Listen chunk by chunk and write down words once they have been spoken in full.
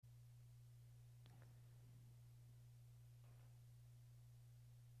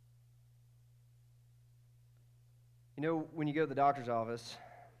You know, when you go to the doctor's office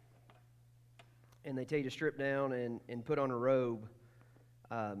and they tell you to strip down and put on a robe,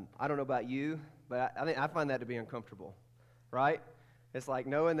 I don't know about you, but I find that to be uncomfortable, right? It's like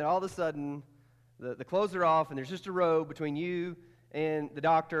knowing that all of a sudden the clothes are off and there's just a robe between you and the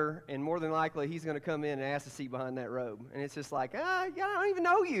doctor, and more than likely he's going to come in and ask to see behind that robe. And it's just like, I don't even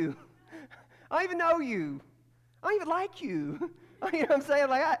know you. I don't even know you. I don't even like you. You know what I'm saying?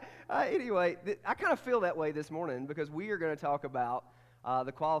 Like, anyway, I kind of feel that way this morning because we are going to talk about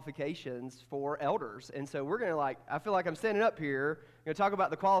the qualifications for elders. And so we're going to I feel like I'm standing up here, going to talk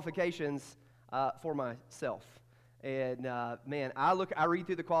about the qualifications for myself. And man, I read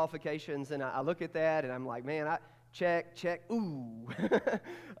through the qualifications and I look at that and I'm like, man, check, ooh,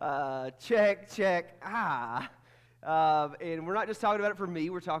 check, and we're not just talking about it for me,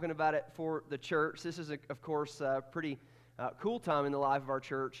 we're talking about it for the church. This is, of course, a pretty cool time in the life of our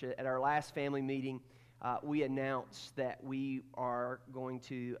church. At our last family meeting, we announced that we are going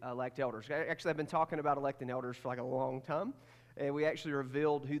to elect elders. Actually, I've been talking about electing elders for like a long time, and we actually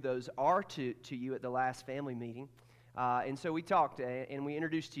revealed who those are to you at the last family meeting. And so we talked, and we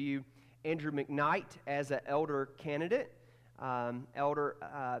introduced to you Andrew McKnight as an elder candidate.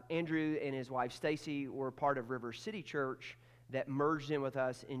 Elder Andrew and his wife Stacy were part of River City Church that merged in with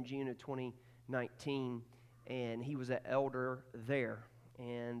us in June of 2019, and he was an elder there.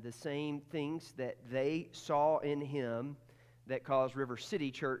 And the same things that they saw in him that caused River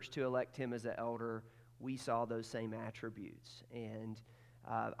City Church to elect him as an elder, we saw those same attributes. And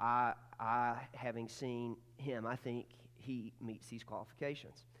I having seen him, I think he meets these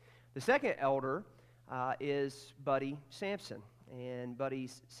qualifications. The second elder is Buddy Sampson, and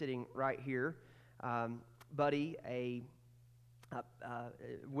Buddy's sitting right here. Buddy,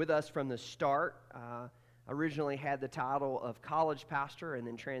 with us from the start, originally had the title of college pastor and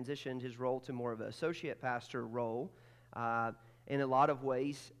then transitioned his role to more of an associate pastor role. In a lot of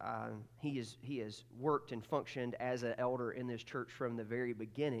ways, he has worked and functioned as an elder in this church from the very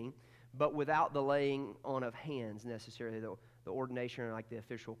beginning, but without the laying on of hands necessarily, the ordination or like the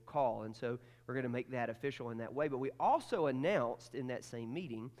official call. And so we're going to make that official in that way. But we also announced in that same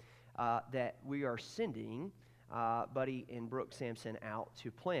meeting that we are sending Buddy and Brooke Sampson out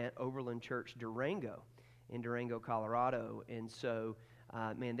to plant Overland Church Durango in Durango, Colorado. And so,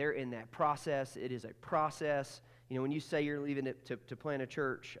 man, they're in that process. It is a process. You know, when you say you're leaving it to plant a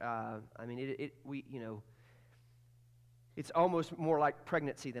church, I mean, it's almost more like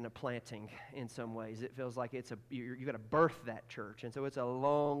pregnancy than a planting in some ways. It feels like you've got to birth that church. And so it's a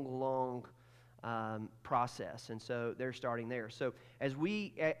long process. And so they're starting there. So as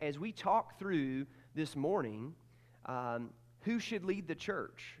we talk through this morning, who should lead the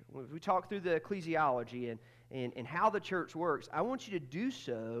church? We talk through the ecclesiology and how the church works. I want you to do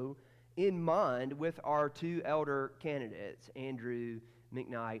so in mind with our two elder candidates, Andrew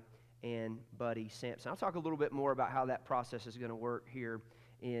McKnight and Buddy Sampson. I'll talk a little bit more about how that process is going to work here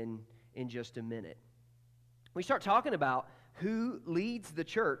in just a minute. We start talking about who leads the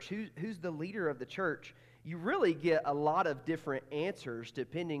church, who's the leader of the church. You really get a lot of different answers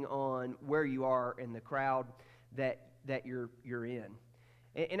depending on where you are in the crowd that you're in.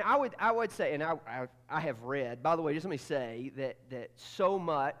 And I would say, and I have read, by the way, just let me say that so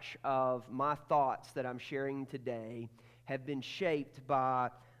much of my thoughts that I'm sharing today have been shaped by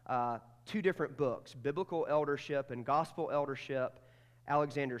two different books, Biblical Eldership and Gospel Eldership.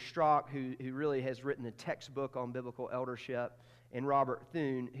 Alexander Strock, who really has written the textbook on biblical eldership, and Robert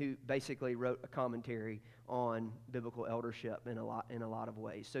Thune, who basically wrote a commentary on biblical eldership in a lot of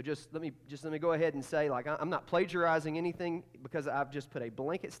ways. So just let me go ahead and say, like, I'm not plagiarizing anything because I've just put a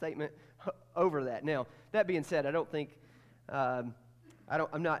blanket statement over that. Now, that being said, I don't think I'm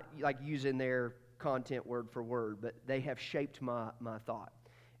not like using their content word for word, but they have shaped my thought.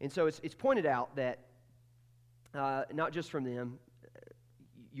 And so it's pointed out that not just from them.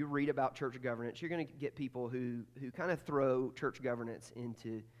 You read about church governance, you're going to get people who kind of throw church governance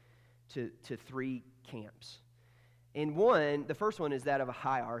into three camps. And the first one is that of a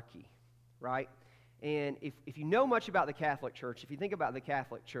hierarchy, right? And if you know much about the Catholic Church, if you think about the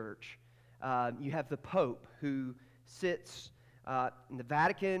Catholic Church, you have the Pope who sits in the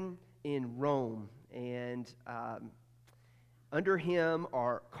Vatican in Rome, and under him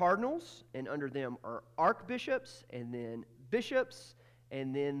are cardinals, and under them are archbishops, and then bishops,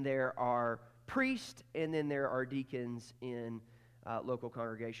 and then there are priests, and then there are deacons in local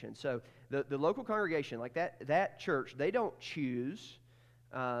congregations. So the local congregation, like that church, they don't choose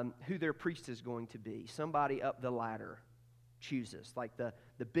who their priest is going to be. Somebody up the ladder chooses. Like the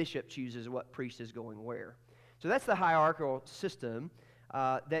bishop chooses what priest is going where. So that's the hierarchical system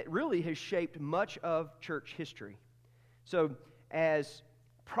that really has shaped much of church history. So as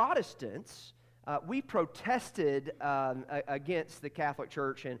Protestants, we protested against the Catholic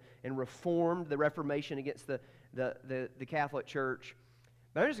Church and reformed the Reformation against the Catholic Church.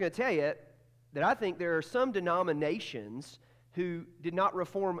 But I'm just going to tell you that I think there are some denominations who did not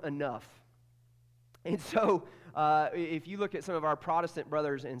reform enough. And so if you look at some of our Protestant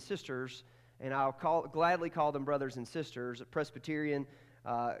brothers and sisters, and I'll gladly call them brothers and sisters, Presbyterian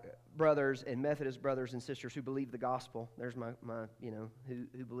brothers and Methodist brothers and sisters who believe the gospel. There's my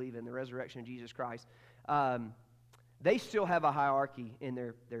who believe in the resurrection of Jesus Christ. They still have a hierarchy in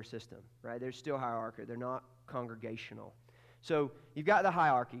their system, right? There's still hierarchy. They're not congregational. So you've got the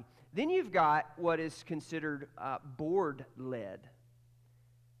hierarchy. Then you've got what is considered board-led,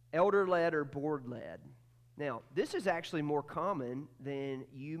 elder-led or board-led. Now, this is actually more common than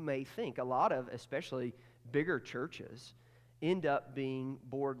you may think. A lot of, especially bigger churches, end up being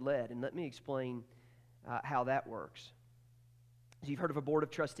board-led. And let me explain how that works. So you've heard of a board of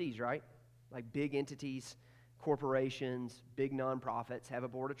trustees, right? Like big entities, corporations, big nonprofits have a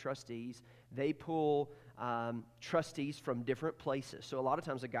board of trustees. They pull trustees from different places. So a lot of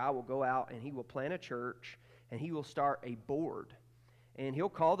times a guy will go out and he will plant a church and he will start a board. And he'll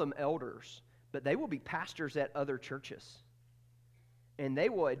call them elders, but they will be pastors at other churches. And they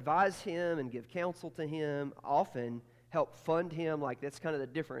will advise him and give counsel to him, often help fund him. Like, that's kind of the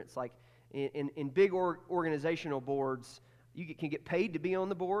difference. Like in big organizational boards, you can get paid to be on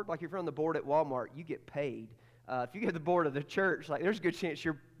the board. Like if you're on the board at Walmart, you get paid. If you get the board of the church, like there's a good chance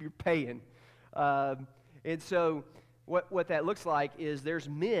you're paying. And so what that looks like is there's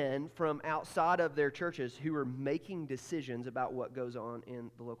men from outside of their churches who are making decisions about what goes on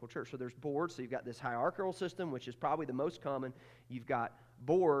in the local church. So there's boards. So you've got this hierarchical system, which is probably the most common. You've got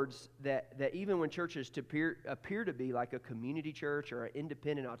boards that even when churches appear to be like a community church or an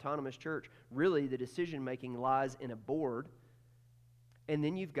independent autonomous church, really the decision-making lies in a board. And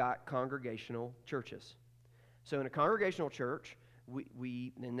then you've got congregational churches. So in a congregational church,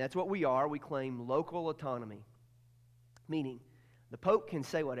 and that's what we are, we claim local autonomy. Meaning, the Pope can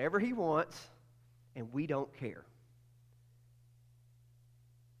say whatever he wants, and we don't care.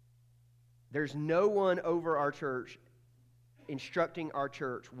 There's no one over our church instructing our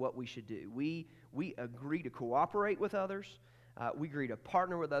church what we should do. We agree to cooperate with others. We agree to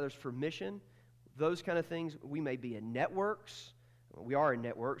partner with others for mission. Those kind of things. We may be in networks. We are in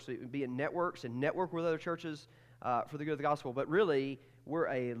networks. So it would be in networks and network with other churches for the good of the gospel. But really, we're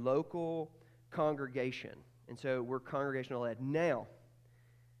a local congregation. And so we're congregational led. Now,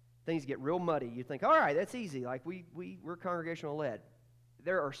 things get real muddy. You think, all right, that's easy. Like we're congregational led.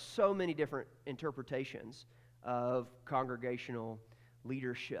 There are so many different interpretations of congregational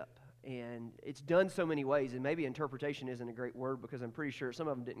leadership. And it's done so many ways. And maybe interpretation isn't a great word because I'm pretty sure some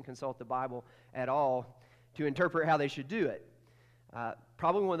of them didn't consult the Bible at all to interpret how they should do it.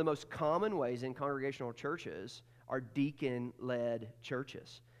 Probably one of the most common ways in congregational churches are deacon-led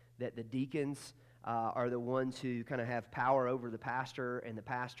churches. That the deacons are the ones who kind of have power over the pastor, and the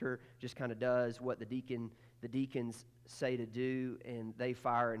pastor just kind of does what the deacons say to do, and they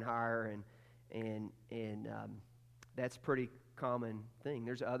fire and hire, and that's a pretty common thing.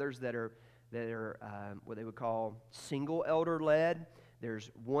 There's others that are what they would call single elder led.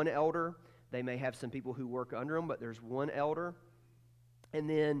 There's one elder. They may have some people who work under them, but there's one elder. And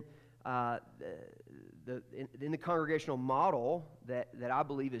then in the congregational model that I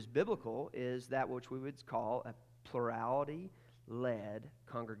believe is biblical is that which we would call a plurality-led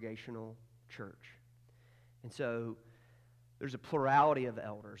congregational church. And so there's a plurality of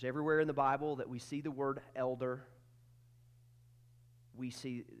elders. Everywhere in the Bible that we see the word elder, we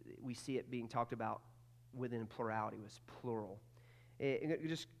see it being talked about within plurality. It was plural.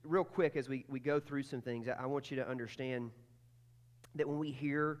 Just real quick as we go through some things, I want you to understand that when we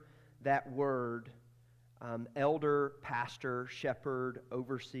hear that word, elder, pastor, shepherd,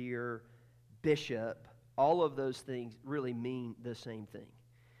 overseer, bishop, all of those things really mean the same thing.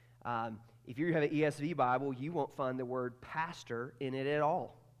 If you have an ESV Bible, you won't find the word pastor in it at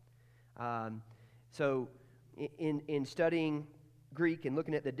all. So in studying Greek and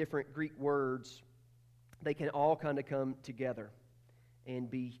looking at the different Greek words, they can all kind of come together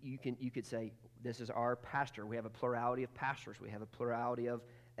and be. You could say, this is our pastor. We have a plurality of pastors. We have a plurality of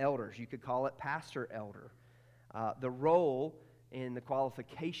elders. You could call it pastor-elder. The role and the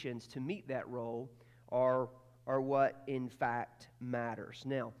qualifications to meet that role are what in fact matters.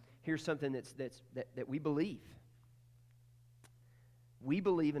 Now, here's something that we believe. We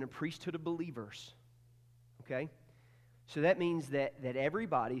believe in a priesthood of believers. Okay? So that means that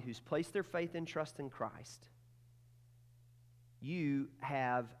everybody who's placed their faith and trust in Christ, you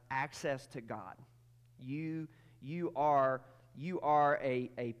have access to God. You you are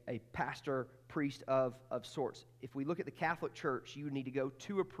a pastor, priest of sorts. If we look at the Catholic Church, you would need to go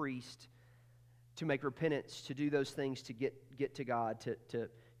to a priest to make repentance, to do those things, to get to God,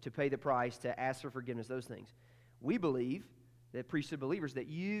 to pay the price, to ask for forgiveness, those things. We believe, that priesthood believers, that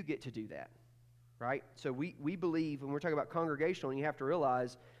you get to do that, right? So we believe, when we're talking about congregational, and you have to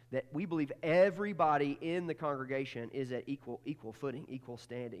realize that we believe everybody in the congregation is at equal footing, equal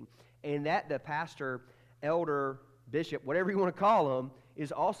standing, and that the pastor, elder, bishop, whatever you want to call him,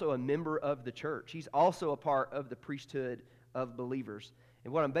 is also a member of the church. He's also a part of the priesthood of believers.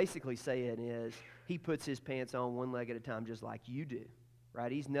 And what I'm basically saying is, he puts his pants on one leg at a time, just like you do,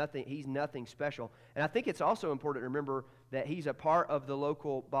 right? He's nothing special. And I think it's also important to remember that he's a part of the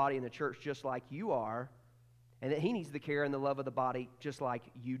local body in the church, just like you are, and that he needs the care and the love of the body, just like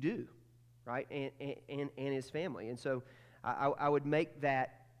you do, right? And his family. And so I would make that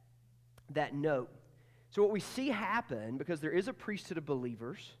note. So what we see happen, because there is a priesthood of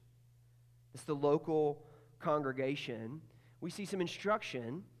believers, it's the local congregation, we see some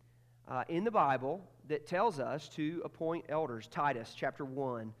instruction in the Bible that tells us to appoint elders. Titus chapter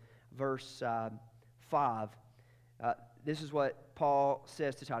 1, verse 5. This is what Paul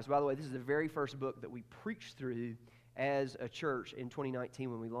says to Titus. By the way, this is the very first book that we preached through as a church in 2019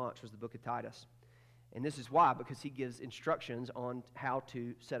 when we launched, was the book of Titus. And this is why, because he gives instructions on how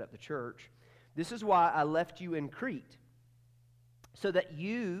to set up the church. This is why I left you in Crete, so that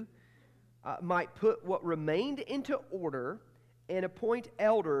you might put what remained into order and appoint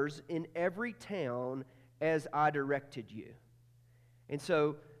elders in every town as I directed you. And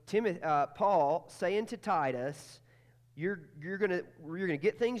so Paul saying to Titus, you're gonna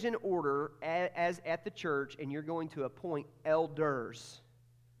get things in order as at the church, and you're going to appoint elders,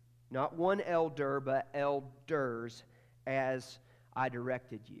 not one elder, but elders as I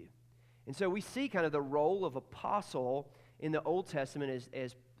directed you. And so we see kind of the role of apostle in the Old Testament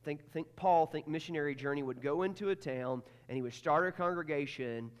as Paul missionary journey would go into a town and he would start a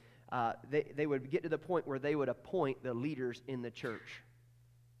congregation. They would get to the point where they would appoint the leaders in the church.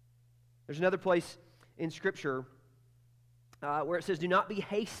 There's another place in Scripture where it says, do not be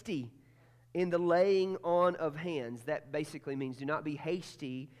hasty in the laying on of hands. That basically means do not be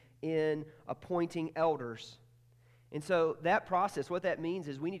hasty in appointing elders. And so that process, what that means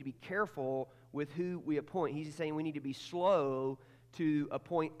is we need to be careful with who we appoint. He's saying we need to be slow to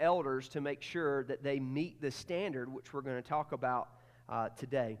appoint elders to make sure that they meet the standard, which we're going to talk about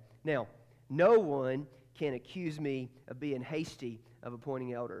today. Now, no one can accuse me of being hasty of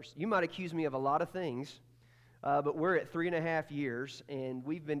appointing elders. You might accuse me of a lot of things, but we're at 3.5 years, and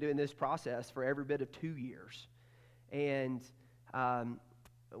we've been doing this process for every bit of 2 years. And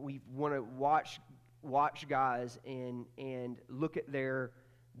we want to watch guys and look at their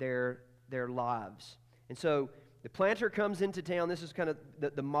lives. And so the planter comes into town. This is kind of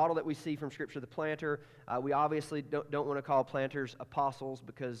the model that we see from Scripture. The planter, we obviously don't want to call planters apostles,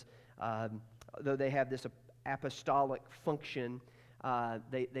 because though they have this apostolic function,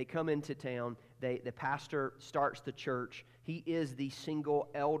 they come into town. The pastor starts the church. He is the single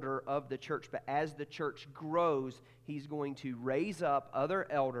elder of the church. But as the church grows, he's going to raise up other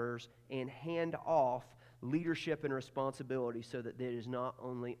elders and hand off leadership and responsibility so that it is not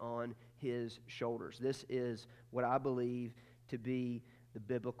only on his shoulders. This is what I believe to be the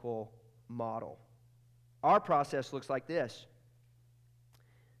biblical model. Our process looks like this.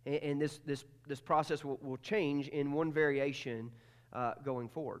 And this process will change in one variation going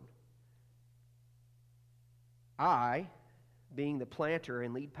forward. I, being the planter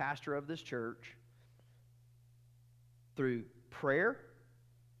and lead pastor of this church, through prayer,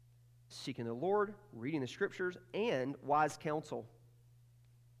 seeking the Lord, reading the Scriptures, and wise counsel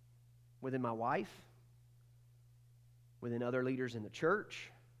within my wife, within other leaders in the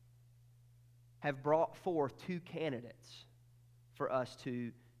church, have brought forth 2 candidates for us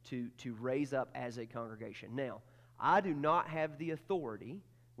to raise up as a congregation. Now, I do not have the authority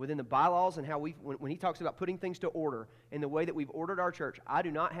within the bylaws and how when he talks about putting things to order in the way that we've ordered our church, I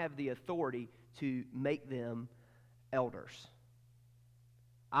do not have the authority to make them elders.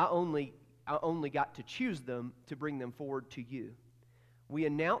 I only got to choose them to bring them forward to you. We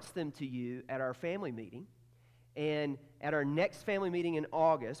announced them to you at our family meeting, and at our next family meeting in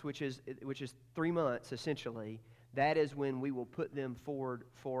August, which is 3 months essentially, that is when we will put them forward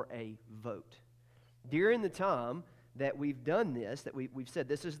for a vote. During the time that we've done this, that we've said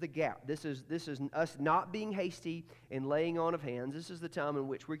this is the gap, this is us not being hasty and laying on of hands. This is the time in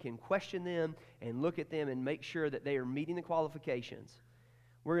which we can question them and look at them and make sure that they are meeting the qualifications.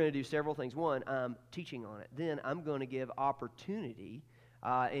 We're going to do several things. One, I'm teaching on it. Then I'm going to give opportunity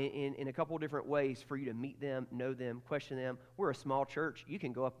in a couple different ways for you to meet them, know them, question them. We're a small church. You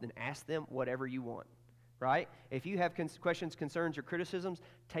can go up and ask them whatever you want, right? If you have questions, concerns, or criticisms,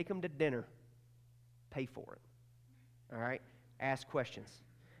 take them to dinner. Pay for it, all right? Ask questions.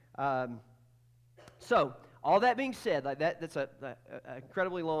 So, all that being said, like that's a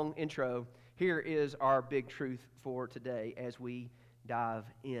incredibly long intro. Here is our big truth for today as we dive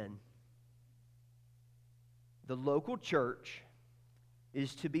in. The local church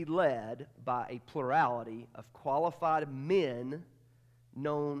is to be led by a plurality of qualified men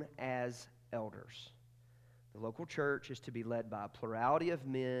known as elders. The local church is to be led by a plurality of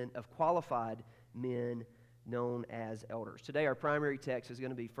men, of qualified men known as elders. Today our primary text is going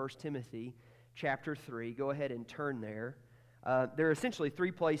to be 1 Timothy chapter 3. Go ahead and turn there. There are essentially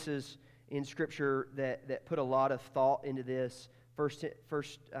three places in Scripture that put a lot of thought into this. First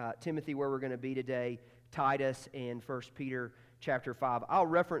Timothy, where we're going to be today, Titus, and 1 Peter chapter 5. I'll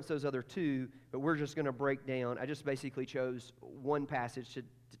reference those other two, but we're just going to break down. I just basically chose one passage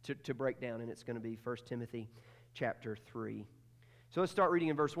to break down, and it's going to be 1 Timothy chapter 3. So let's start reading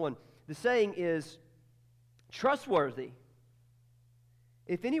in verse 1. The saying is trustworthy.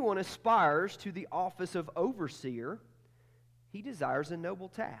 If anyone aspires to the office of overseer, he desires a noble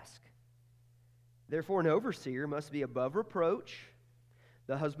task. Therefore, an overseer must be above reproach,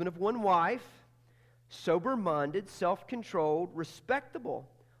 the husband of one wife, sober-minded, self-controlled, respectable,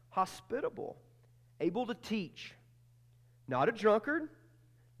 hospitable, able to teach, not a drunkard,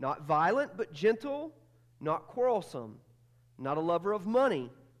 not violent, but gentle, not quarrelsome, not a lover of money.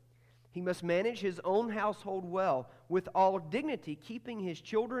 He must manage his own household well, with all dignity, keeping his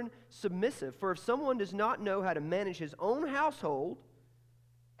children submissive. For if someone does not know how to manage his own household,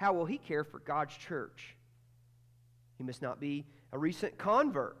 how will he care for God's church? He must not be a recent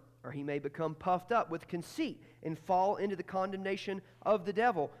convert, or he may become puffed up with conceit and fall into the condemnation of the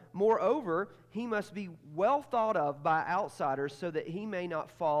devil. Moreover, he must be well thought of by outsiders so that he may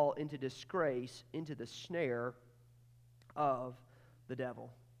not fall into disgrace, into the snare of the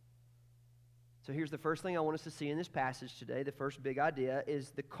devil. So here's the first thing I want us to see in this passage today. The first big idea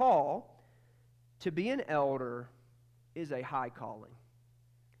is the call to be an elder is a high calling.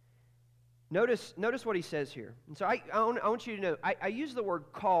 Notice what he says here. And so I want you to know, I use the word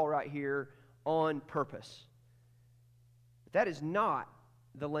call right here on purpose. But that is not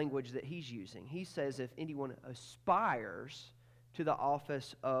the language that he's using. He says if anyone aspires to the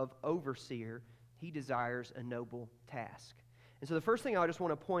office of overseer, he desires a noble task. And so the first thing I just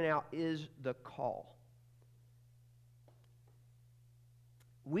want to point out is the call.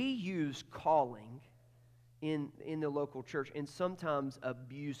 We use calling in the local church and sometimes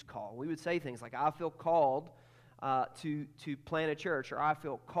abuse call. We would say things like, I feel called to plant a church, or I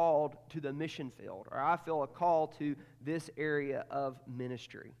feel called to the mission field, or I feel a call to this area of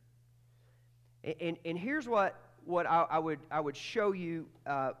ministry. And here's what I would show you,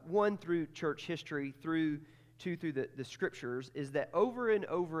 one, through church history, two, through the Scriptures, is that over and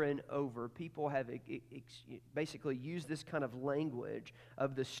over and over, people have basically used this kind of language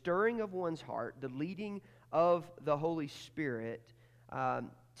of the stirring of one's heart, the leading of the Holy Spirit,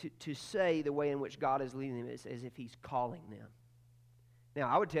 to say the way in which God is leading them is as if He's calling them. Now,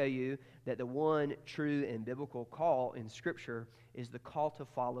 I would tell you that the one true and biblical call in Scripture is the call to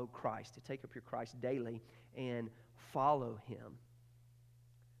follow Christ, to take up your Christ daily and follow Him.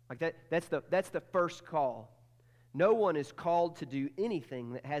 Like that's the first call. No one is called to do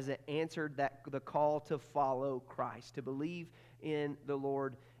anything that hasn't answered the call to follow Christ, to believe in the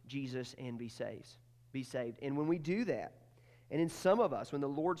Lord Jesus and be saved. And when we do that, and in some of us, when the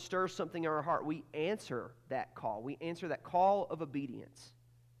Lord stirs something in our heart, we answer that call. We answer that call of obedience.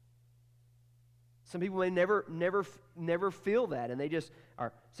 Some people may never feel that, and they just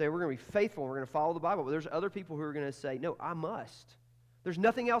say, we're going to be faithful, and we're going to follow the Bible. But there's other people who are going to say, no, I must. There's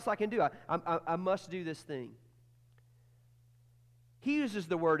nothing else I can do. I must do this thing. He uses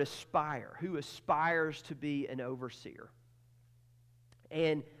the word aspire, who aspires to be an overseer.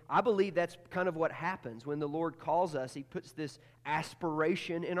 And I believe that's kind of what happens when the Lord calls us. He puts this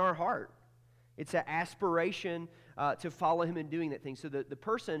aspiration in our heart. It's an aspiration to follow Him in doing that thing. So the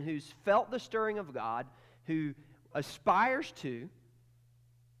person who's felt the stirring of God, who aspires to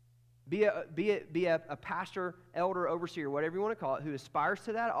be a pastor, elder, overseer, whatever you want to call it, who aspires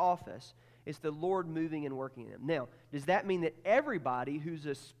to that office, it's the Lord moving and working in them. Now, does that mean that everybody who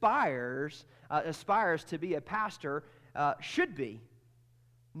aspires to be a pastor should be?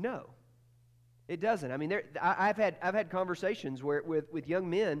 No, it doesn't. I mean, I've had conversations with young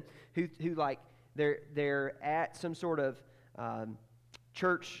men who like they're at some sort of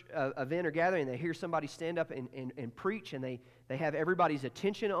church event or gathering, and they hear somebody stand up and preach, and they have everybody's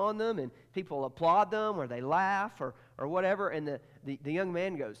attention on them, and people applaud them, or they laugh, or whatever, and the young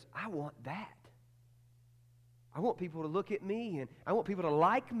man goes, I want that. I want people to look at me, and I want people to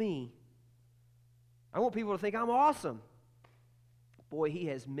like me. I want people to think I'm awesome. Boy, he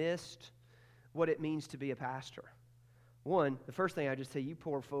has missed what it means to be a pastor. One, the first thing I just say, you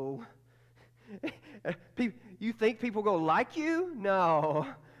poor fool. You think people going to like you? No.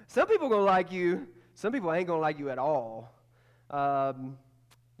 Some people going to like you. Some people ain't going to like you at all.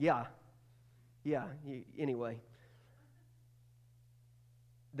 Anyway.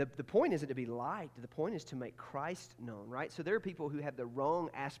 The point isn't to be liked. The point is to make Christ known, right? So there are people who have the wrong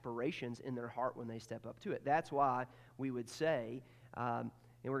aspirations in their heart when they step up to it. That's why we would say, and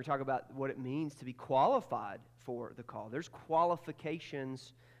we're going to talk about what it means to be qualified for the call. There's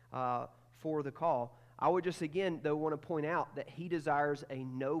qualifications for the call. I would just, again, though, want to point out that he desires a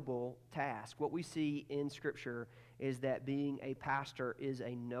noble task. What we see in Scripture is that being a pastor is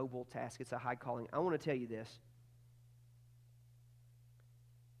a noble task. It's a high calling. I want to tell you this.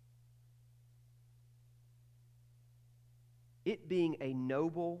 It being a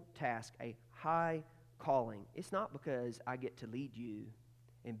noble task, a high calling, it's not because I get to lead you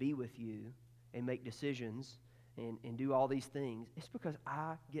and be with you and make decisions and do all these things. It's because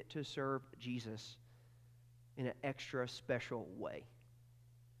I get to serve Jesus in an extra special way.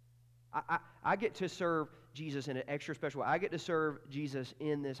 I get to serve Jesus in an extra special way. I get to serve Jesus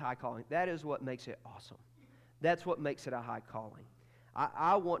in this high calling. That is what makes it awesome. That's what makes it a high calling.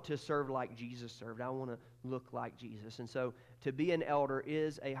 I want to serve like Jesus served. I want to look like Jesus. And so to be an elder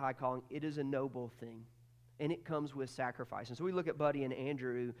is a high calling. It is a noble thing. And it comes with sacrifice. And so we look at Buddy and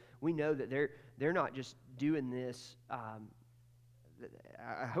Andrew. We know that they're not just doing this. I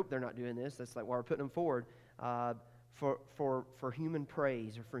hope they're not doing this. That's like why we're putting them forward. For human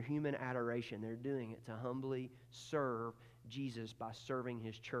praise or for human adoration. They're doing it to humbly serve Jesus by serving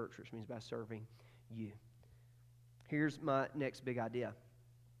his church, which means by serving you. Here's my next big idea.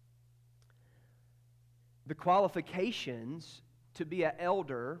 The qualifications to be an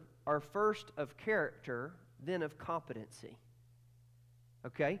elder are first of character, then of competency.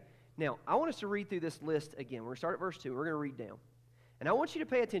 Okay? Now, I want us to read through this list again. We're going to start at verse 2. We're going to read down. And I want you to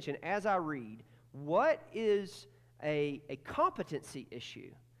pay attention as I read. What is a competency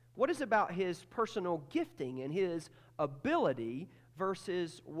issue? What is about his personal gifting and his ability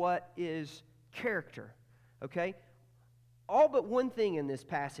versus what is character? Okay? All but one thing in this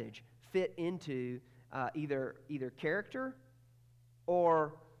passage fit into either character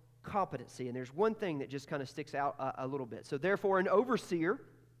or competency. And there's one thing that just kind of sticks out a little bit. So therefore, an overseer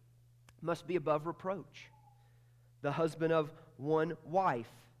must be above reproach, the husband of one wife.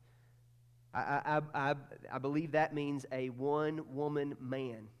 I believe that means a one-woman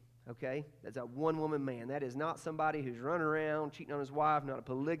man, okay? That's a one-woman man. That is not somebody who's running around cheating on his wife, not a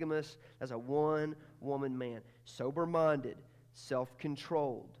polygamist. That's a one-woman man. Sober-minded,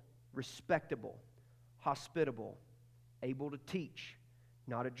 self-controlled, respectable, hospitable, able to teach,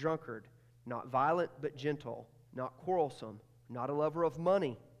 not a drunkard, not violent but gentle, not quarrelsome, not a lover of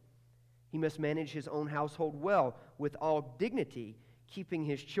money. He must manage his own household well, with all dignity, keeping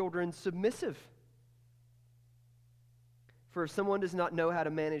his children submissive. For if someone does not know how to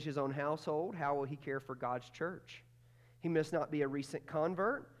manage his own household, how will he care for God's church? He must not be a recent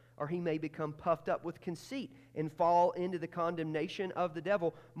convert, or he may become puffed up with conceit and fall into the condemnation of the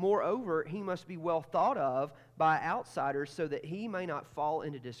devil. Moreover, he must be well thought of by outsiders so that he may not fall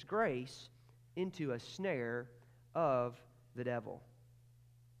into disgrace, into a snare of the devil.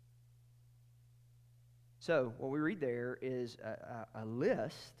 So, what we read there is a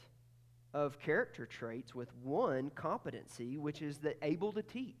list of character traits with one competency, which is the able to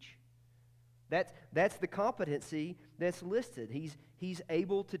teach. That's the competency that's listed. He's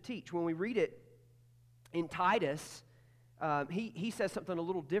able to teach. When we read it in Titus, he says something a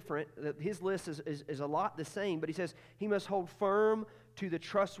little different. His list is a lot the same, but he says he must hold firm to the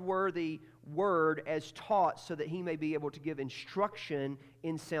trustworthy word as taught so that he may be able to give instruction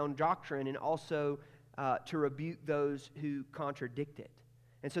in sound doctrine and also to rebuke those who contradict it.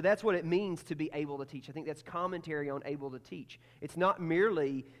 And so that's what it means to be able to teach. I think that's commentary on able to teach. It's not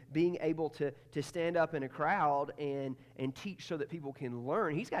merely being able to stand up in a crowd and teach so that people can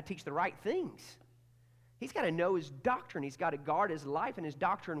learn. He's got to teach the right things. He's got to know his doctrine. He's got to guard his life and his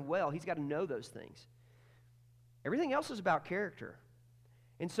doctrine well. He's got to know those things. Everything else is about character.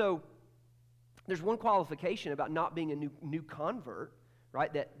 And so there's one qualification about not being a new convert,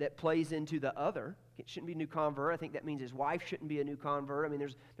 right, that plays into the other. It shouldn't be a new convert. I think that means his wife shouldn't be a new convert. I mean,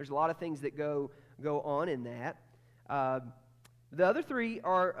 there's a lot of things that go on in that. The other three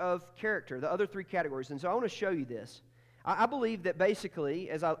are of character, the other three categories. And so I want to show you this. I believe that basically,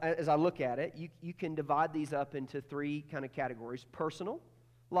 as I look at it, you can divide these up into three kind of categories: personal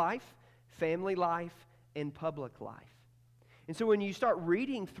life, family life, and public life. And so when you start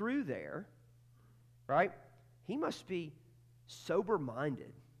reading through there, right, he must be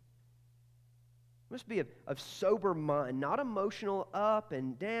sober-minded. Must be of sober mind, not emotional up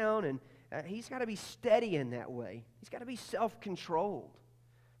and down, and he's got to be steady in that way. He's got to be self-controlled,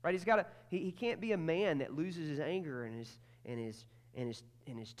 right? He can't be a man that loses his anger and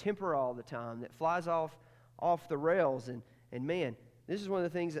his temper all the time, that flies off the rails. And man, this is one of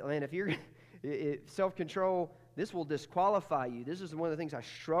the things that, man, if you're self-control, this will disqualify you. This is one of the things I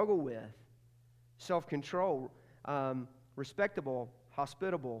struggle with. Self-control, respectable,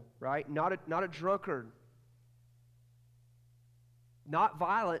 hospitable, right? Not a drunkard. Not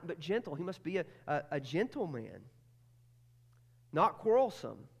violent, but gentle. He must be a gentleman. Not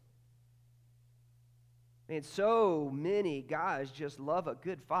quarrelsome. And so many guys just love a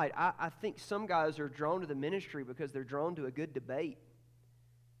good fight. I think some guys are drawn to the ministry because they're drawn to a good debate.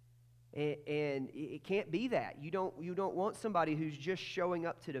 And it can't be that. You don't want somebody who's just showing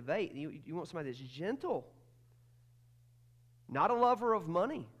up to debate. You want somebody that's gentle. Not a lover of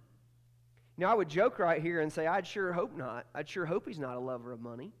money. Now, I would joke right here and say, I'd sure hope not. I'd sure hope he's not a lover of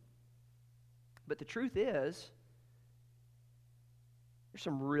money. But the truth is, there's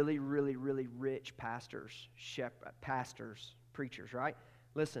some really, really, really rich pastors, preachers, right?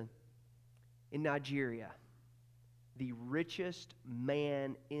 Listen, in Nigeria, the richest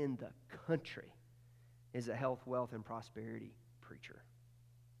man in the country is a health, wealth, and prosperity preacher.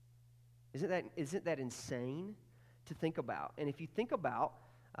 Isn't that insane to think about? And if you think about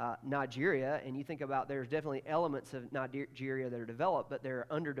Nigeria, and you think about, there's definitely elements of Nigeria that are developed, but there are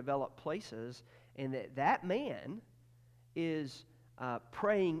underdeveloped places, and that man is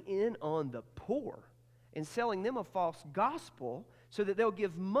preying in on the poor and selling them a false gospel so that they'll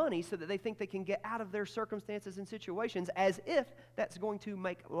give money so that they think they can get out of their circumstances and situations, as if that's going to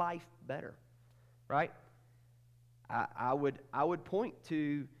make life better, right? I would point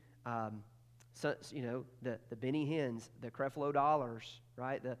to the Benny Hinn's, the Creflo Dollars,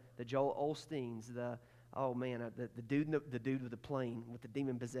 right? The Joel Osteens, the dude with the plane with the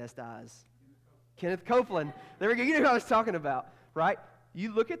demon-possessed eyes. Kenneth Copeland. There we go. You know who I was talking about, right?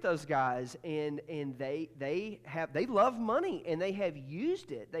 You look at those guys, and they love money, and they have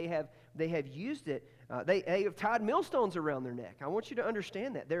used it. They have used it. They have tied millstones around their neck. I want you to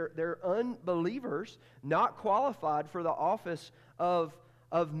understand that they're unbelievers, not qualified for the office of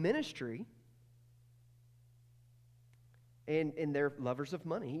ministry. And they're lovers of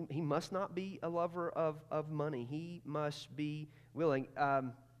money. He must not be a lover of money. He must be willing.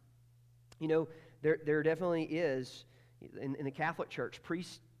 There definitely is, in the Catholic Church,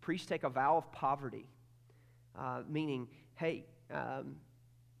 priests take a vow of poverty, meaning, hey, I'm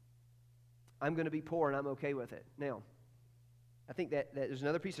going to be poor and I'm okay with it. Now, I think that there's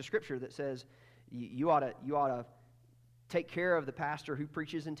another piece of Scripture that says you ought to take care of the pastor who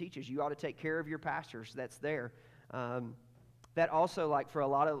preaches and teaches. You ought to take care of your pastors. That's there. That also, like, for a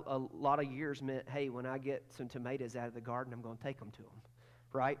lot of years meant, hey, when I get some tomatoes out of the garden, I'm going to take them to them,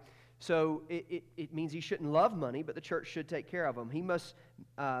 right? So it means he shouldn't love money, but the church should take care of them. He must.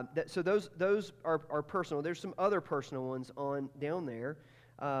 So those are personal. There's some other personal ones on down there,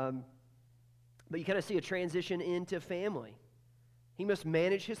 but you kind of see a transition into family. He must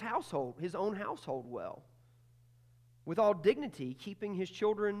manage his own household well, with all dignity, keeping his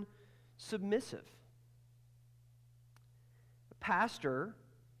children submissive. Pastor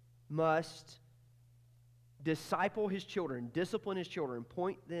must disciple his children, discipline his children,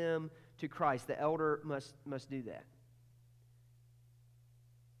 point them to Christ. The elder must do that.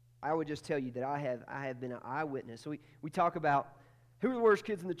 I would just tell you that I have been an eyewitness. So we talk about who are the worst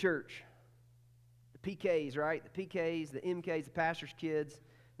kids in the church. The PKs, right? The PKs, the MKs, the pastor's kids.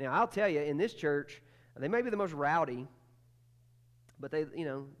 Now, I'll tell you, in this church, they may be the most rowdy, but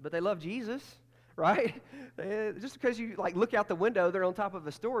they love Jesus. Right? Just because you look out the window, they're on top of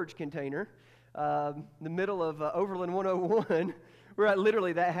a storage container in the middle of Overland 101. Where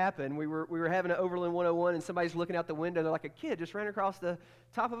literally that happened. We were having an Overland 101, and somebody's looking out the window. They're like, a kid just ran across the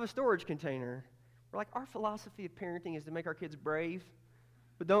top of a storage container. We're like, our philosophy of parenting is to make our kids brave,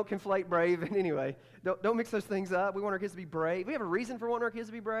 but don't conflate brave. And anyway, don't mix those things up. We want our kids to be brave. We have a reason for wanting our kids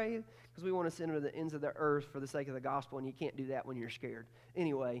to be brave, because we want to send them to the ends of the earth for the sake of the gospel, and you can't do that when you're scared.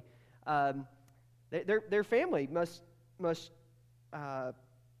 Anyway. Their family must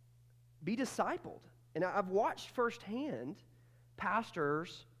be discipled. And I've watched firsthand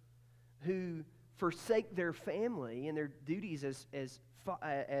pastors who forsake their family and their duties as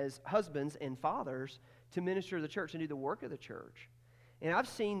husbands and fathers to minister to the church and do the work of the church. And I've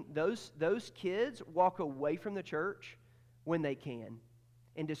seen those kids walk away from the church when they can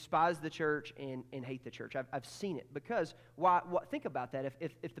and despise the church and hate the church. I've seen it. Because, think about that.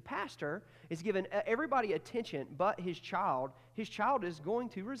 If the pastor is giving everybody attention but his child is going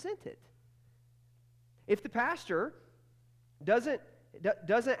to resent it. If the pastor doesn't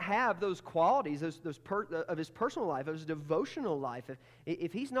have those qualities, of his personal life, of his devotional life,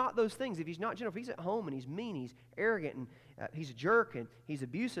 if he's not those things, if he's not gentle, if he's at home and he's mean, he's arrogant, and he's a jerk, and he's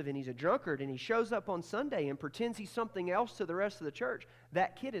abusive, and he's a drunkard, and he shows up on Sunday and pretends he's something else to the rest of the church,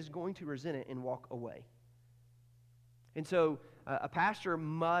 that kid is going to resent it and walk away. And so a pastor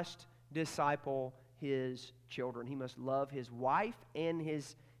must disciple his children. He must love his wife and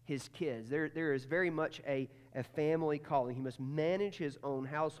his kids. There is very much a family calling. He must manage his own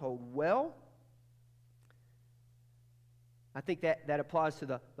household well. I think that applies to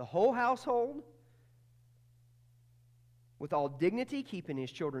the whole household, with all dignity, keeping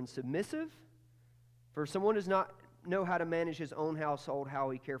his children submissive. For someone does not know how to manage his own household,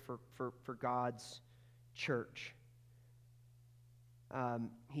 how he care for God's church.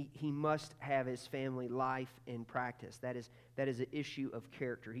 He must have his family life in practice. That is an issue of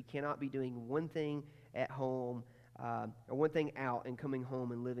character. He cannot be doing one thing at home or one thing out and coming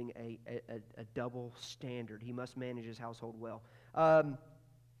home and living a double standard. He must manage his household well.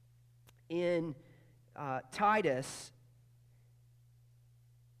 In Titus,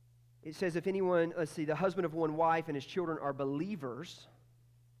 it says, if anyone, the husband of one wife and his children are believers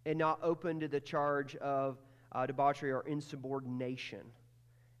and not open to the charge of debauchery or insubordination.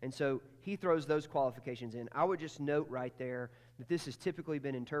 And so he throws those qualifications in. I would just note right there that this has typically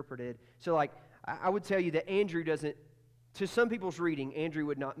been interpreted. So I would tell you that Andrew doesn't, to some people's reading, Andrew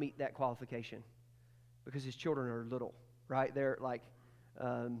would not meet that qualification because his children are little, right? They're like,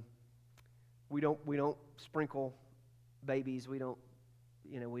 we don't sprinkle babies. We don't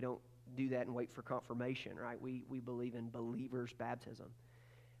do that and wait for confirmation, right? We believe in believers' baptism.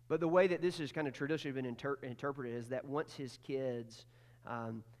 But the way that this has kind of traditionally been interpreted is that once his kids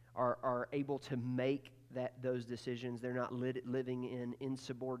are able to make those decisions, they're not living in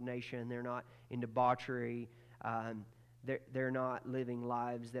insubordination, they're not in debauchery, they're not living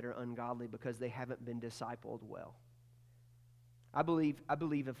lives that are ungodly because they haven't been discipled well. I believe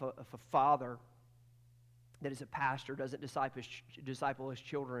if a father that is a pastor doesn't disciple his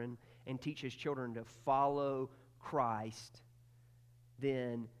children and teach his children to follow Christ,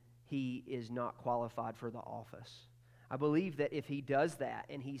 then he is not qualified for the office. I believe that if he does that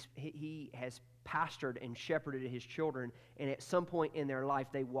and he has pastored and shepherded his children, and at some point in their life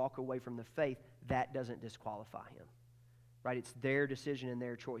they walk away from the faith, that doesn't disqualify him. Right? It's their decision and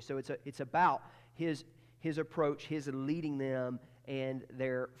their choice. So it's about his approach, his leading them, and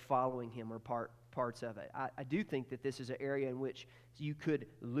their following him, or parts of it. I do think that this is an area in which you could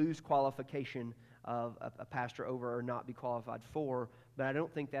lose qualification of a pastor over or not be qualified for, but I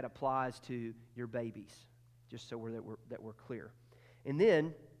don't think that applies to your babies, just so that we're clear. And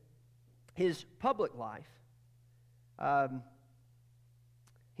then his public life.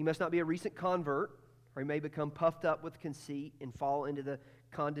 He must not be a recent convert, or he may become puffed up with conceit and fall into the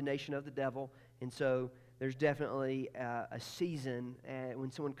condemnation of the devil. And so there's definitely a season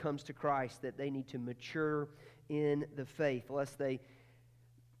when someone comes to Christ that they need to mature in the faith, lest they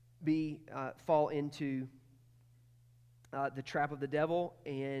fall into the trap of the devil,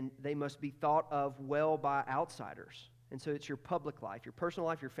 and they must be thought of well by outsiders. And so it's your public life, your personal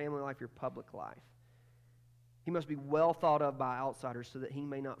life, your family life, your public life. He must be well thought of by outsiders so that he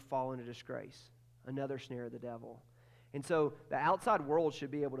may not fall into disgrace, another snare of the devil. And so the outside world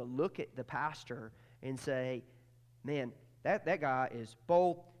should be able to look at the pastor and say, man, that guy is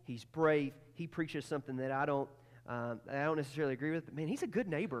bold, he's brave, he preaches something that I don't necessarily agree with, but man, he's a good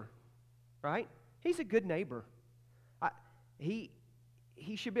neighbor, right? He's a good neighbor.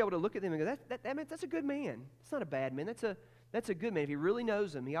 He should be able to look at them and go, that's a good man. It's not a bad man. That's a good man. If he really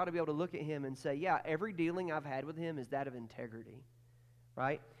knows him, he ought to be able to look at him and say, yeah, every dealing I've had with him is that of integrity,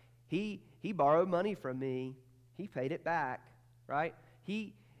 right? He borrowed money from me. He paid it back, right?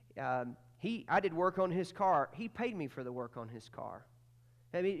 I did work on his car. He paid me for the work on his car.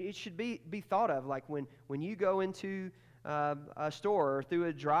 I mean, it should be thought of like when you go into a store or through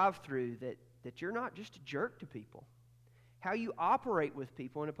a drive-through that you're not just a jerk to people. How you operate with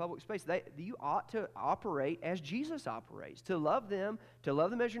people in a public space. You ought to operate as Jesus operates, to love them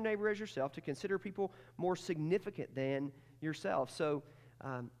as your neighbor as yourself, to consider people more significant than yourself. So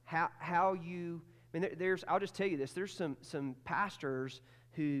I'll just tell you this, there's some pastors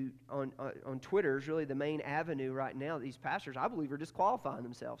who on Twitter is really the main avenue right now. These pastors, I believe, are disqualifying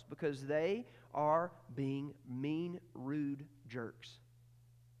themselves because they are being mean, rude jerks.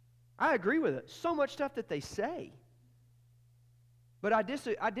 I agree with it. So much stuff that they say. But I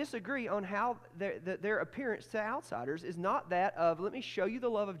disagree on how their appearance to outsiders is not that of, let me show you the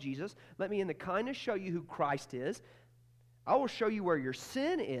love of Jesus. Let me in the kindness show you who Christ is. I will show you where your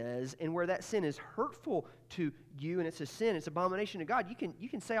sin is and where that sin is hurtful to you, and it's a sin, it's abomination to God. You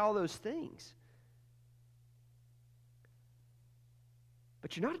can say all those things.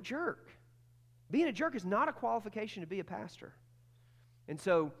 But you're not a jerk. Being a jerk is not a qualification to be a pastor. And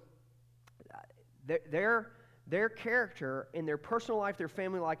so their character in their personal life, their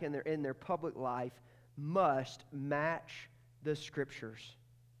family life, and in their public life must match the Scriptures.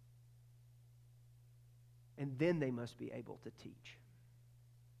 And then they must be able to teach.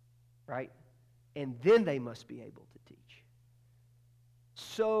 Right? And then they must be able to teach.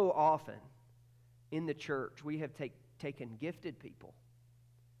 So often in the church, we have taken gifted people,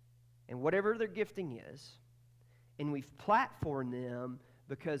 and whatever their gifting is, and we've platformed them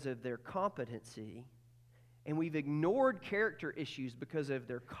because of their competency, and we've ignored character issues because of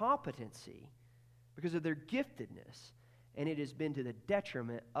their competency, because of their giftedness, and it has been to the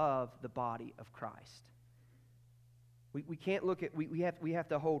detriment of the body of Christ. We can't look at, we have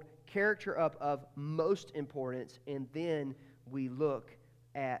to hold character up of most importance, and then we look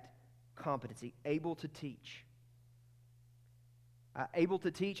at competency, able to teach. Able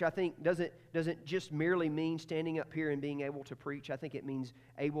to teach, I think, doesn't just merely mean standing up here and being able to preach. I think it means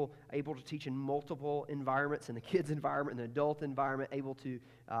able to teach in multiple environments, in the kids' environment, in the adult environment, able to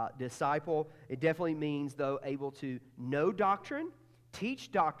disciple. It definitely means, though, able to know doctrine, teach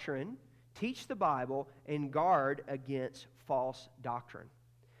the Bible, and guard against false doctrine.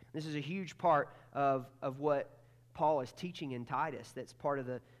 This is a huge part of what Paul is teaching in Titus. That's part of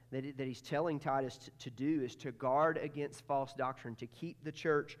that he's telling Titus to do, is to guard against false doctrine, to keep the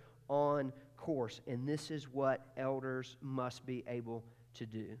church on course. And this is what elders must be able to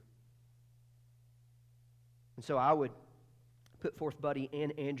do. And so I would put forth Buddy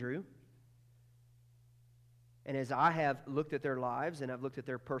and Andrew. And as I have looked at their lives, and I've looked at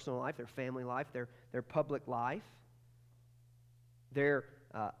their personal life, their family life, their public life, their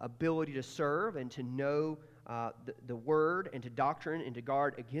ability to serve and to know the Word and to doctrine and to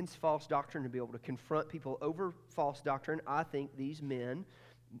guard against false doctrine, to be able to confront people over false doctrine, I think these men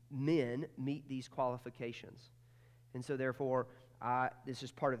meet these qualifications. And so therefore, this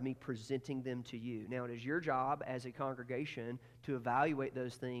is part of me presenting them to you. Now, it is your job as a congregation to evaluate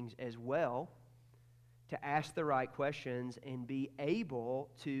those things as well, to ask the right questions and be able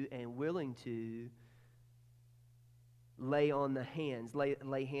to and willing to lay hands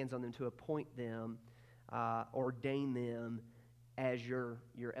on them to appoint them, ordain them as your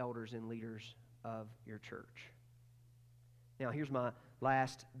elders and leaders of your church. Now, here's my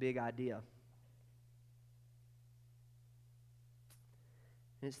last big idea.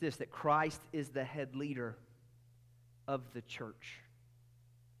 And it's this, that Christ is the head leader of the church.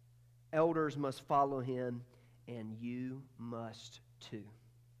 Elders must follow him, and you must too.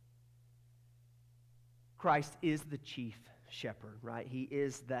 Christ is the chief shepherd, right? He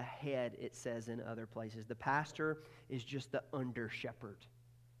is the head, it says in other places. The pastor is just the under shepherd.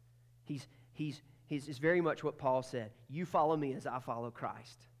 He's very much what Paul said. You follow me as I follow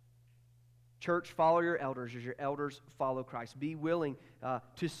Christ. Church, follow your elders as your elders follow Christ. Be willing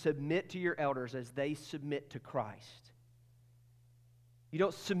to submit to your elders as they submit to Christ. You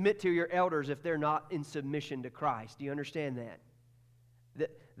don't submit to your elders if they're not in submission to Christ. Do you understand that?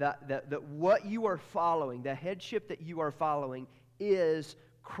 That what you are following, the headship that you are following, is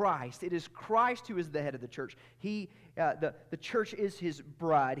Christ. It is Christ who is the head of the church. The church is his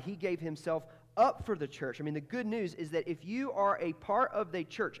bride. He gave himself up for the church. I mean, the good news is that if you are a part of the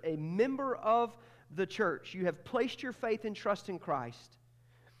church, a member of the church, you have placed your faith and trust in Christ.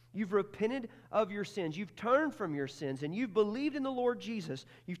 You've repented of your sins. You've turned from your sins, and you've believed in the Lord Jesus.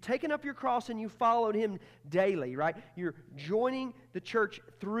 You've taken up your cross, and you've followed him daily, right? You're joining the church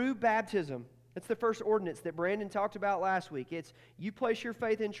through baptism. That's the first ordinance that Brandon talked about last week. It's you place your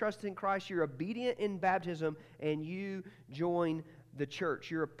faith and trust in Christ, you're obedient in baptism, and you join the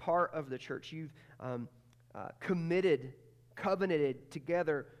church. You're a part of the church. You've covenanted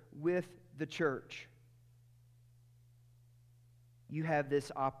together with the church. You have the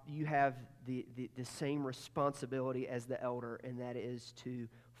same responsibility as the elder, and that is to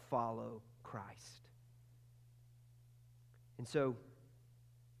follow Christ. And so,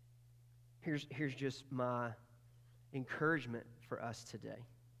 here's just my encouragement for us today.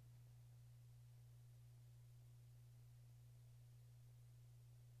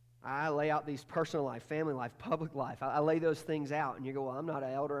 I lay out these personal life, family life, public life. I lay those things out, and you go, well, I'm not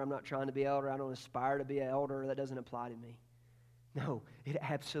an elder. I'm not trying to be an elder. I don't aspire to be an elder. That doesn't apply to me. No, it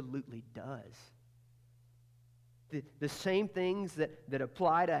absolutely does. The same things that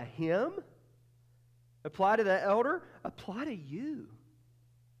apply to him, apply to the elder, apply to you.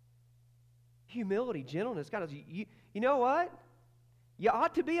 Humility, gentleness. God, you know what? You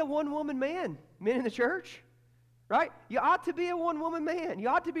ought to be a one-woman man, men in the church. Right? You ought to be a one-woman man. You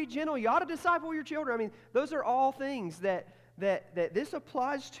ought to be gentle. You ought to disciple your children. I mean, those are all things that this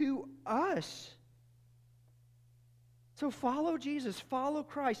applies to us. So follow Jesus. Follow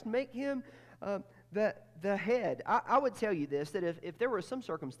Christ. Make him the head. I would tell you this, that if there was some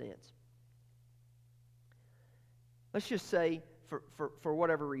circumstance, let's just say for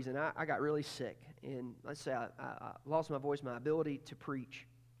whatever reason, I got really sick, and let's say I lost my voice, my ability to preach,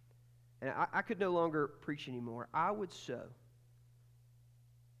 and I could no longer preach anymore, I would sow.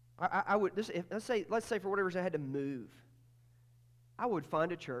 I would, let's say for whatever reason I had to move, I would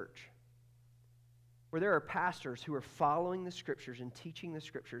find a church where there are pastors who are following the Scriptures and teaching the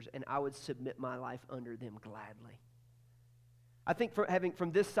Scriptures, and I would submit my life under them gladly. I think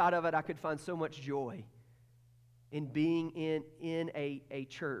from this side of it, I could find so much joy in being in a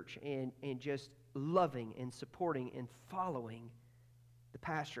church and just loving and supporting and following the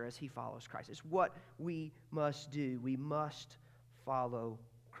pastor as he follows Christ. It's what we must do. We must follow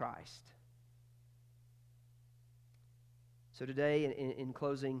Christ. So today, in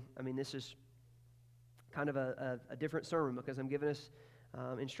closing, I mean, this is kind of a different sermon because I'm giving us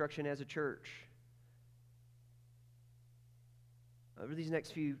instruction as a church. Over these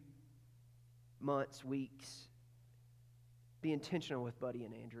next few months, weeks, be intentional with Buddy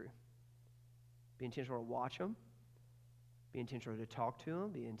and Andrew. Be intentional to watch them. Be intentional to talk to them.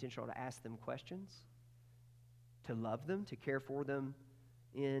 Be intentional to ask them questions. To love them, to care for them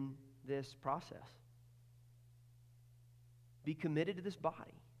in this process. Be committed to this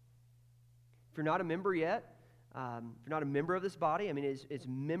body. If you're not a member yet, if you're not a member of this body, I mean, it's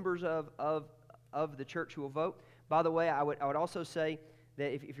members of the church who will vote. By the way, I would also say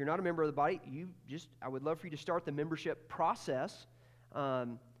that if you're not a member of the body, I would love for you to start the membership process.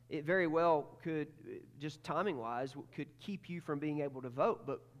 It very well could, just timing-wise, could keep you from being able to vote.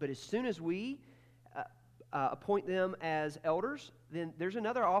 But as soon as we appoint them as elders, then there's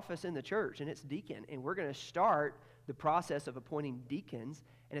another office in the church, and it's deacon. And we're going to start the process of appointing deacons.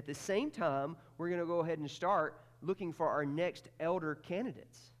 And at the same time, we're going to go ahead and start looking for our next elder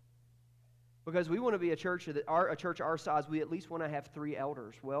candidates. Because we want to be a church our size, we at least want to have 3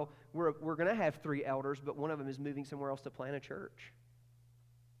 elders. Well, we're going to have 3 elders, but one of them is moving somewhere else to plant a church.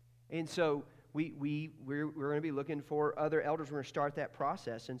 And so we're going to be looking for other elders. We're going to start that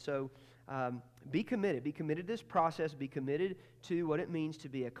process. And so be committed. Be committed to this process. Be committed to what it means to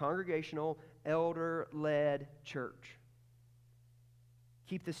be a congregational, elder-led church.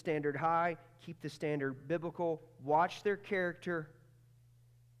 Keep the standard high. Keep the standard biblical. Watch their character.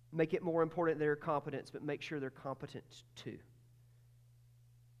 Make it more important their competence, but make sure they're competent too.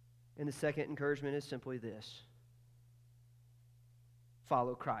 And the second encouragement is simply this.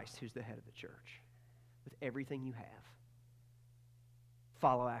 Follow Christ, who's the head of the church, with everything you have.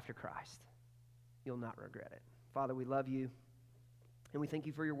 Follow after Christ. You'll not regret it. Father, we love you, and we thank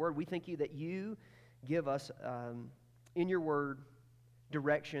you for your word. We thank you that you give us, in your word,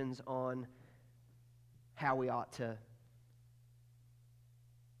 directions on how we ought to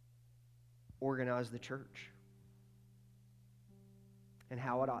organize the church and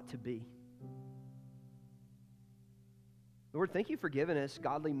how it ought to be. Lord, thank you for giving us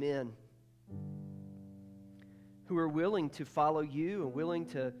godly men who are willing to follow you and willing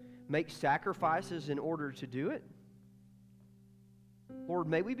to make sacrifices in order to do it. Lord,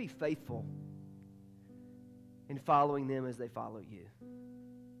 may we be faithful in following them as they follow you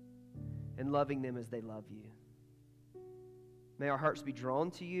and loving them as they love you. May our hearts be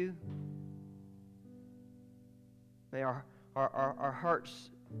drawn to you. May our hearts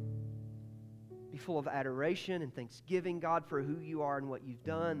be full of adoration and thanksgiving, God, for who you are and what you've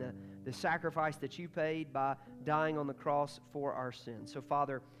done, the sacrifice that you paid by dying on the cross for our sins. So,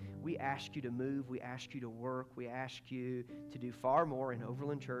 Father, we ask you to move. We ask you to work. We ask you to do far more in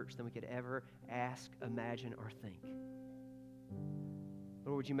Overland Church than we could ever ask, imagine, or think.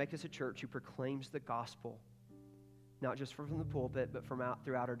 Lord, would you make us a church who proclaims the gospel, not just from the pulpit, but from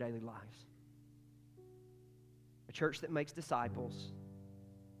throughout our daily lives. A church that makes disciples,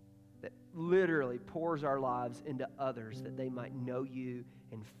 that literally pours our lives into others that they might know you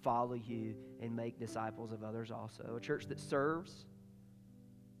and follow you and make disciples of others also. A church that serves.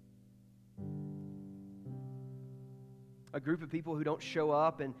 a group of people who don't show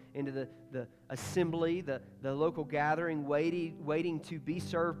up into the assembly, the local gathering, waiting to be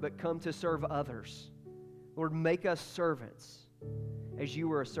served, but come to serve others. Lord, make us servants as you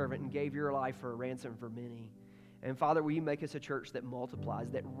were a servant and gave your life for a ransom for many. And Father, will you make us a church that multiplies,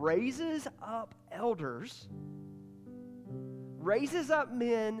 that raises up elders, raises up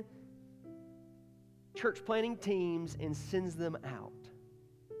men, church planting teams, and sends them out.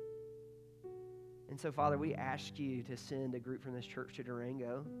 And so, Father, we ask you to send a group from this church to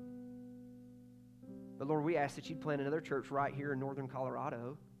Durango. But Lord, we ask that you'd plant another church right here in northern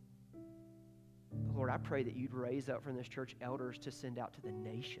Colorado. But Lord, I pray that you'd raise up from this church elders to send out to the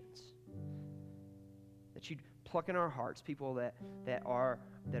nations. That you'd pluck in our hearts people that are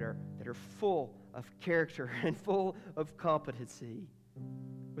full of character and full of competency,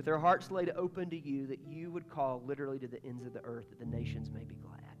 with their hearts laid open to you, that you would call literally to the ends of the earth, that the nations may be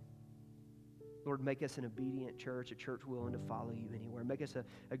glad. Lord, make us an obedient church, a church willing to follow you anywhere. Make us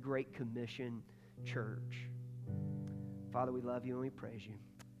a great commission church. Father, we love you and we praise you.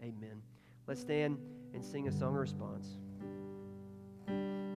 Amen. Let's stand and sing a song of response.